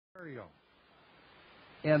burial.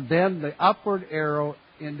 And then the upward arrow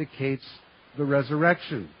indicates the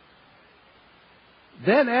resurrection.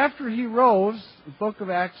 Then after he rose, the book of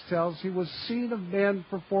Acts tells, he was seen of men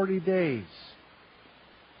for 40 days.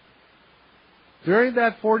 During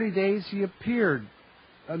that 40 days, he appeared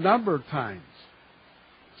a number of times.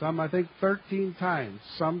 Some, I think, 13 times.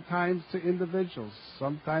 Sometimes to individuals.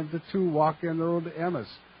 Sometimes to two walking the road to Emmaus.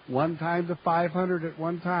 One time to 500 at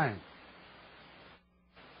one time.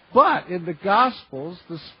 But in the Gospels,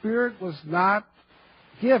 the Spirit was not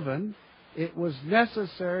given. It was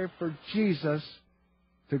necessary for Jesus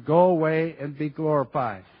to go away and be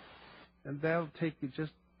glorified. And that'll take you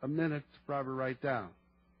just a minute to probably write down.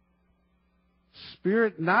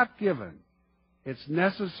 Spirit not given. It's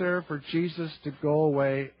necessary for Jesus to go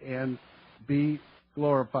away and be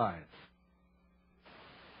glorified.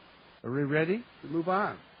 Are we ready to move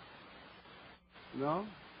on? No?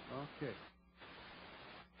 Okay.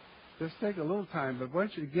 Just take a little time, but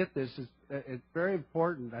once you get this, it's very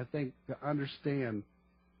important, I think, to understand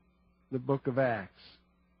the book of Acts.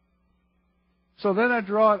 So then I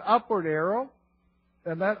draw an upward arrow,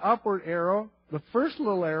 and that upward arrow, the first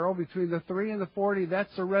little arrow between the 3 and the 40,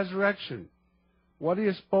 that's the resurrection. What do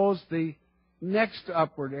you suppose the next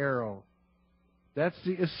upward arrow? That's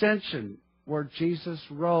the ascension, where Jesus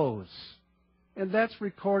rose. And that's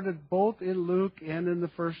recorded both in Luke and in the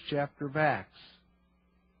first chapter of Acts.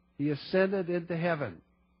 He ascended into heaven.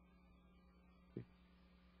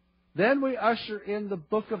 Then we usher in the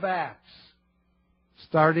book of Acts,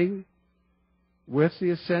 starting with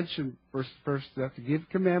the ascension. First, we have to give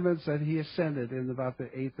commandments that he ascended in about the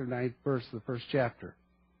 8th or 9th verse of the first chapter.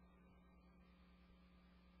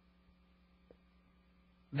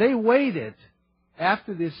 They waited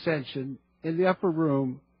after the ascension in the upper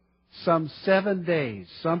room some 7 days.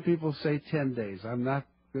 Some people say 10 days. I'm not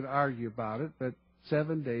going to argue about it, but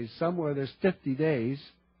 7 days. Somewhere there's 50 days,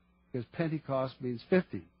 because Pentecost means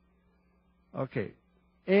 50. Okay.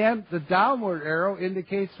 And the downward arrow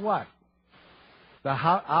indicates what? The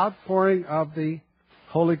outpouring of the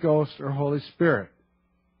Holy Ghost or Holy Spirit.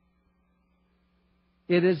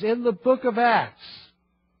 It is in the book of Acts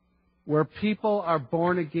where people are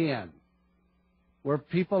born again, where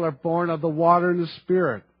people are born of the water and the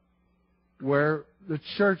Spirit, where the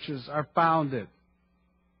churches are founded.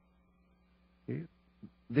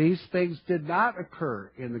 These things did not occur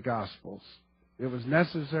in the Gospels. It was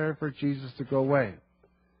necessary for Jesus to go away.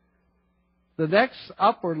 The next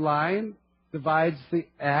upward line divides the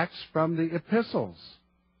Acts from the epistles.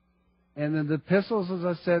 And in the epistles, as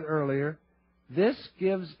I said earlier, this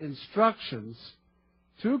gives instructions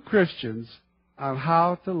to Christians on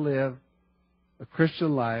how to live a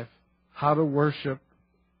Christian life, how to worship,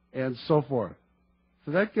 and so forth.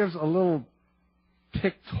 So that gives a little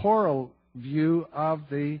pictorial view of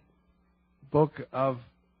the book of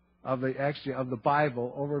the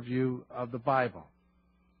Bible, overview of the Bible.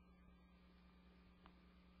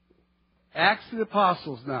 Acts of the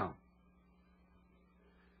Apostles now.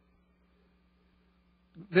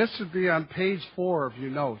 This should be on page 4 of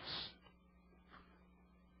your notes.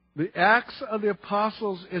 The Acts of the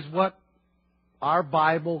Apostles is what our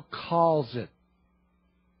Bible calls it.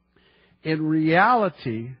 In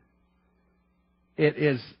reality, it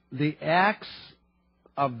is the acts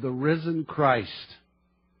of the risen Christ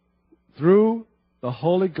through the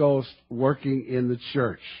Holy Ghost working in the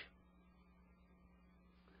church.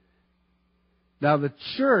 Now the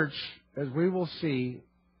church, as we will see,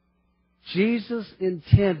 Jesus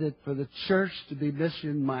intended for the church to be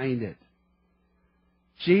mission-minded.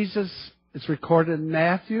 Jesus, it's recorded in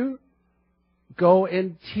Matthew, go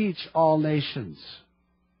and teach all nations.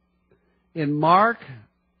 In Mark,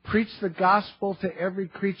 preach the gospel to every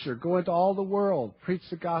creature. Go into all the world. Preach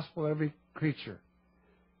the gospel to every creature.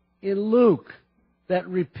 In Luke, that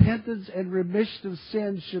repentance and remission of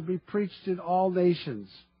sins should be preached in all nations.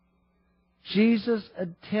 Jesus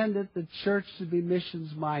intended the church to be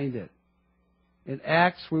missions-minded. In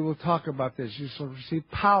Acts, we will talk about this. You shall receive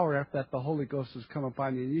power after that the Holy Ghost has come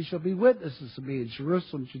upon you. And you shall be witnesses to me in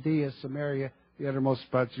Jerusalem, Judea, Samaria, the uttermost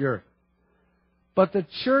parts of the earth. But the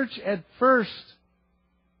church at first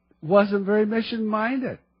wasn't very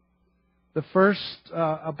mission-minded. The first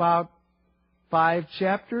about 5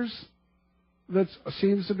 chapters that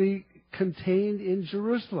seems to be contained in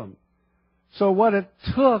Jerusalem. So what it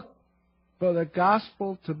took for the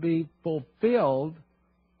gospel to be fulfilled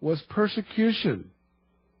was persecution.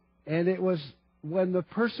 And it was when the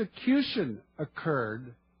persecution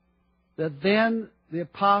occurred that then the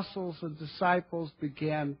apostles and disciples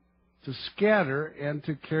began to scatter and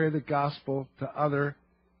to carry the gospel to other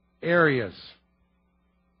areas.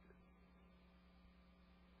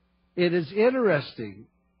 It is interesting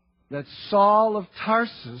that Saul of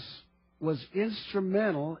Tarsus was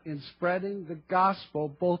instrumental in spreading the gospel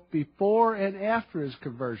both before and after his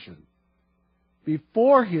conversion.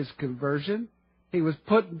 Before his conversion, he was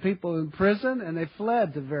putting people in prison and they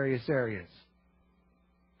fled to various areas.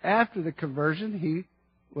 After the conversion, he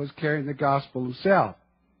was carrying the gospel himself.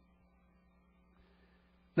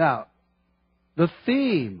 Now, the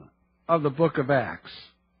theme of the book of Acts.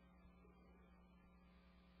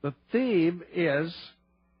 The theme is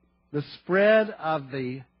the spread of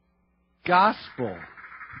the gospel.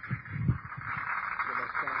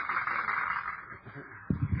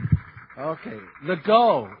 Okay, the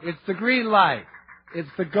go. It's the green light. It's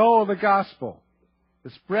the go of the gospel. The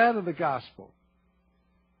spread of the gospel.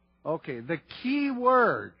 Okay, the key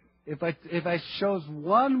word, if I chose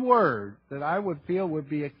one word that I would feel would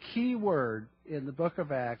be a key word in the book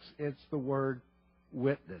of Acts, it's the word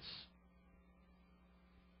witness.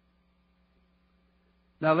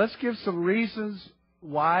 Now let's give some reasons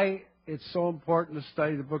why it's so important to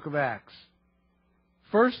study the book of Acts.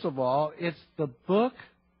 First of all, it's the book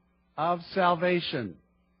of salvation.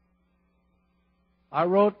 I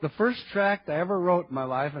wrote the first tract I ever wrote in my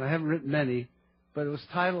life, and I haven't written many, but it was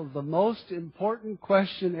titled The Most Important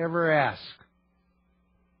Question Ever Asked.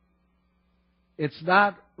 It's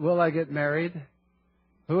not, will I get married?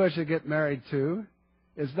 Who I should get married to?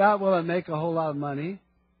 It's not, will I make a whole lot of money?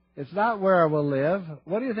 It's not where I will live.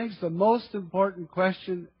 What do you think is the most important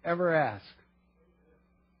question ever asked?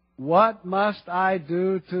 What must I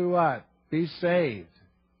do to what? Be saved.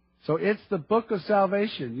 So it's the book of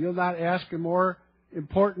salvation. You'll not ask a more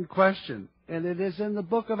important question. And it is in the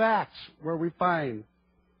book of Acts where we find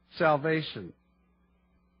salvation.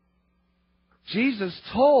 Jesus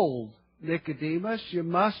told Nicodemus, you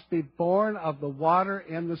must be born of the water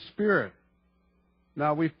and the Spirit.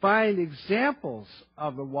 Now we find examples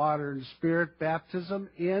of the water and Spirit baptism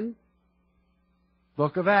in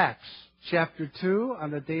book of Acts. Chapter 2, on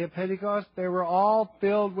the day of Pentecost, they were all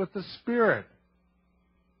filled with the Spirit.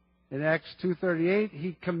 In Acts 2:38,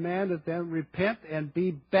 he commanded them, repent and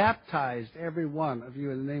be baptized, every one of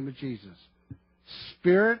you, in the name of Jesus.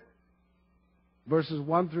 Spirit, verses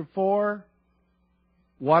 1 through 4,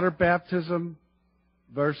 water baptism,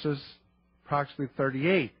 verses approximately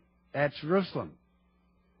 38, at Jerusalem.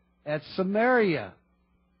 At Samaria,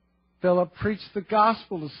 Philip preached the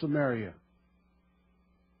gospel to Samaria.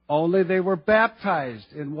 Only they were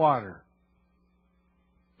baptized in water.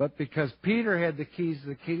 But because Peter had the keys to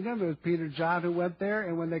the kingdom, it was Peter and John who went there,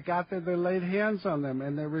 and when they got there, they laid hands on them,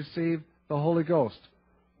 and they received the Holy Ghost.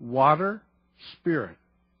 Water, Spirit.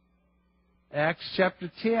 Acts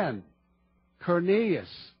chapter 10, Cornelius,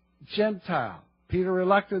 Gentile. Peter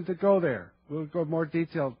reluctant to go there. We'll go more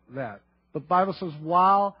detail to that. The Bible says,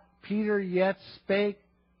 while Peter yet spake,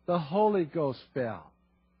 the Holy Ghost fell.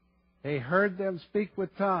 They heard them speak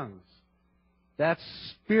with tongues. That's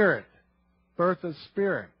Spirit. Birth of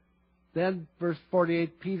Spirit. Then, verse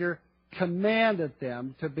 48, Peter commanded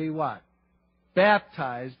them to be what?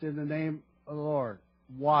 Baptized in the name of the Lord.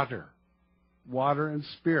 Water. Water and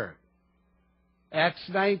Spirit. Acts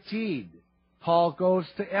 19, Paul goes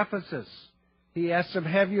to Ephesus. He asks them,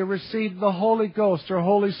 have you received the Holy Ghost or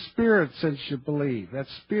Holy Spirit since you believe? That's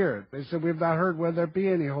Spirit. They said, we've not heard whether there be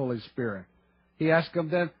any Holy Spirit. He asked them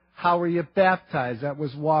then, how were you baptized? That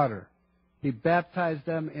was water. He baptized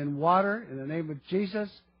them in water in the name of Jesus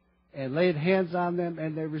and laid hands on them,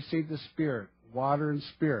 and they received the Spirit, water and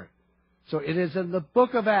Spirit. So it is in the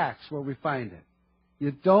book of Acts where we find it.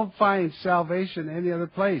 You don't find salvation any other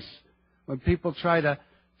place. When people try to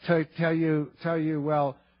tell you,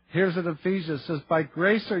 well, here's an Ephesians says, by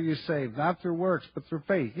grace are you saved, not through works, but through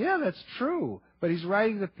faith. Yeah, that's true. But he's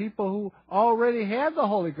writing to people who already had the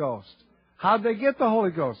Holy Ghost. How'd they get the Holy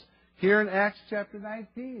Ghost? Here in Acts chapter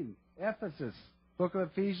 19. Ephesus, book of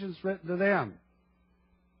Ephesians written to them.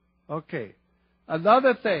 Okay.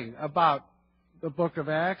 Another thing about the book of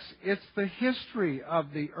Acts, it's the history of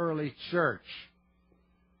the early church.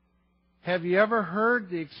 Have you ever heard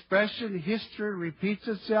the expression history repeats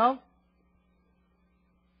itself?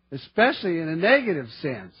 Especially in a negative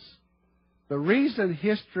sense. The reason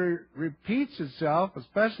history repeats itself,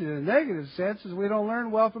 especially in a negative sense, is we don't learn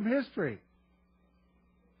well from history.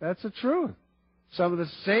 That's the truth. Some of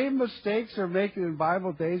the same mistakes they're making in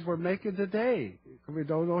Bible days we're making today. We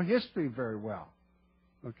don't know history very well.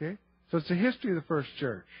 Okay? So it's the history of the first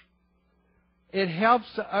church. It helps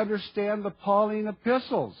to understand the Pauline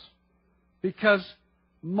epistles. Because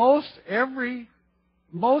most every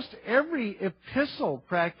epistle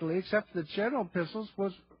practically, except the general epistles,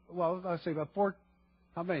 was, well, I'll say about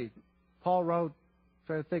how many? Paul wrote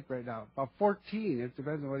trying to think right now. About 14. It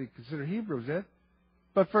depends on what you consider Hebrews it.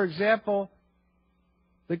 But for example,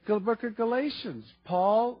 the book of Galatians.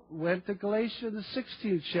 Paul went to Galatia in the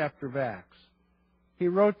 16th chapter of Acts. He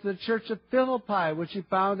wrote to the church of Philippi, which he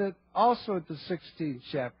founded also at the 16th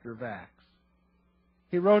chapter of Acts.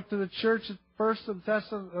 He wrote to the church at First of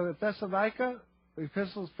Thessalonica, the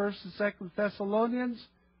epistles 1st and 2nd Thessalonians,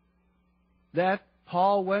 that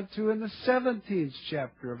Paul went to in the 17th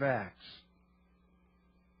chapter of Acts.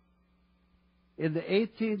 In the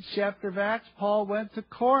 18th chapter of Acts, Paul went to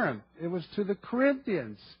Corinth. It was to the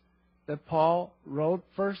Corinthians that Paul wrote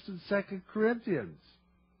 1st and 2nd Corinthians.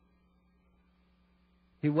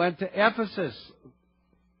 He went to Ephesus.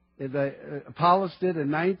 Apollos did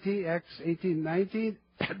in Acts 18:19,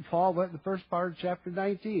 and Paul went in the first part of chapter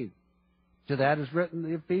 19. To that is written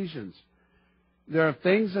the Ephesians. There are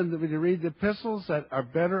things when you read the epistles that are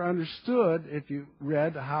better understood if you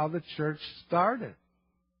read how the church started.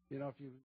 If you